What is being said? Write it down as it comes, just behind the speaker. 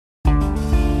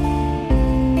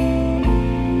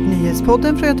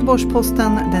Nyhetspodden från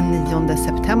Göteborgs-Posten den 9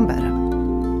 september.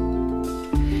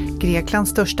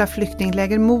 Greklands största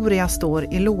flyktingläger Moria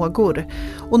står i lågor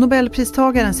och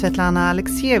Nobelpristagaren Svetlana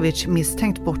Alexievich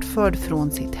misstänkt bortförd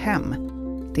från sitt hem.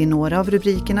 Det är några av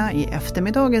rubrikerna i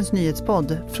eftermiddagens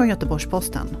nyhetspodd från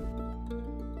Göteborgs-Posten.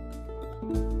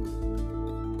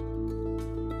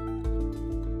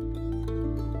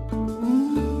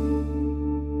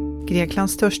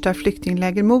 Greklands största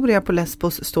flyktingläger Moria på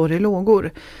Lesbos står i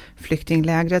lågor.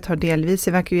 Flyktinglägret har delvis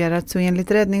evakuerats och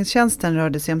enligt räddningstjänsten rör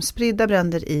det sig om spridda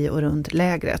bränder i och runt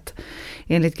lägret.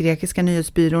 Enligt grekiska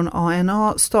nyhetsbyrån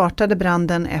ANA startade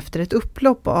branden efter ett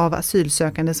upplopp av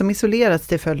asylsökande som isolerats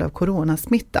till följd av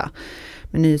coronasmitta.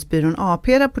 Men nyhetsbyrån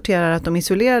AP rapporterar att de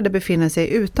isolerade befinner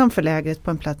sig utanför lägret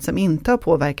på en plats som inte har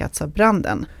påverkats av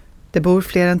branden. Det bor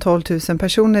fler än 12 000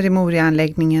 personer i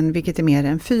Moria-anläggningen, vilket är mer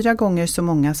än 4 gånger så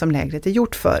många som lägret är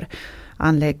gjort för.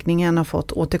 Anläggningen har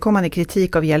fått återkommande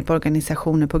kritik av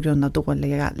hjälporganisationer på grund av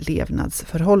dåliga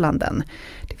levnadsförhållanden.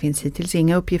 Det finns hittills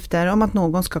inga uppgifter om att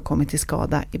någon ska komma till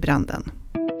skada i branden.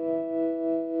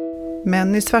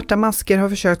 Män i svarta masker har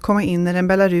försökt komma in i den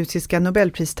belarusiska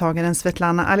nobelpristagaren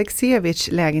Svetlana Alexievich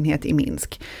lägenhet i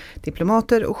Minsk.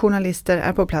 Diplomater och journalister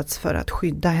är på plats för att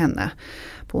skydda henne.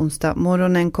 På onsdag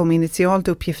morgonen kom initialt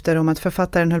uppgifter om att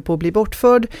författaren höll på att bli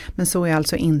bortförd, men så är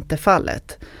alltså inte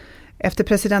fallet. Efter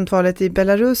presidentvalet i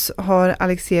Belarus har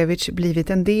Alexievich blivit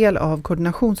en del av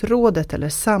koordinationsrådet eller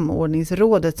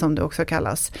samordningsrådet som det också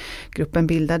kallas. Gruppen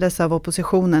bildades av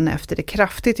oppositionen efter det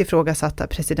kraftigt ifrågasatta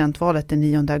presidentvalet den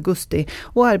 9 augusti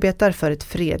och arbetar för ett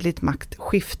fredligt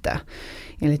maktskifte.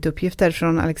 Enligt uppgifter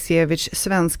från Alexievichs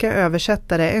svenska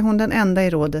översättare är hon den enda i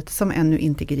rådet som ännu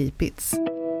inte gripits.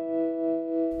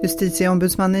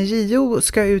 Justitieombudsmannen JO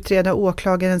ska utreda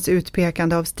åklagarens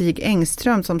utpekande av Stig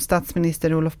Engström som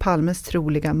statsminister Olof Palmes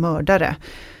troliga mördare.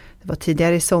 Det var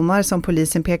tidigare i sommar som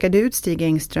polisen pekade ut Stig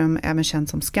Engström, även känd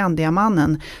som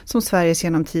Skandiamannen, som Sveriges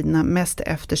genom tiderna mest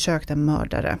eftersökta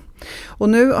mördare. Och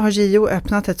nu har JO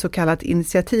öppnat ett så kallat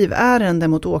initiativärende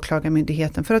mot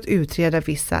åklagarmyndigheten för att utreda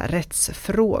vissa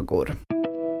rättsfrågor.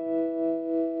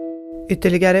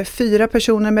 Ytterligare 4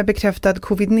 personer med bekräftad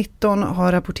covid-19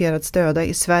 har rapporterats döda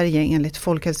i Sverige enligt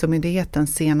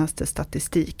Folkhälsomyndighetens senaste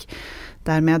statistik.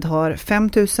 Därmed har 5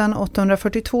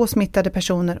 842 smittade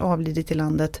personer avlidit i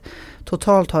landet.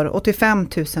 Totalt har 85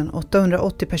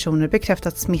 880 personer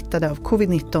bekräftats smittade av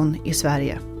covid-19 i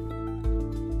Sverige.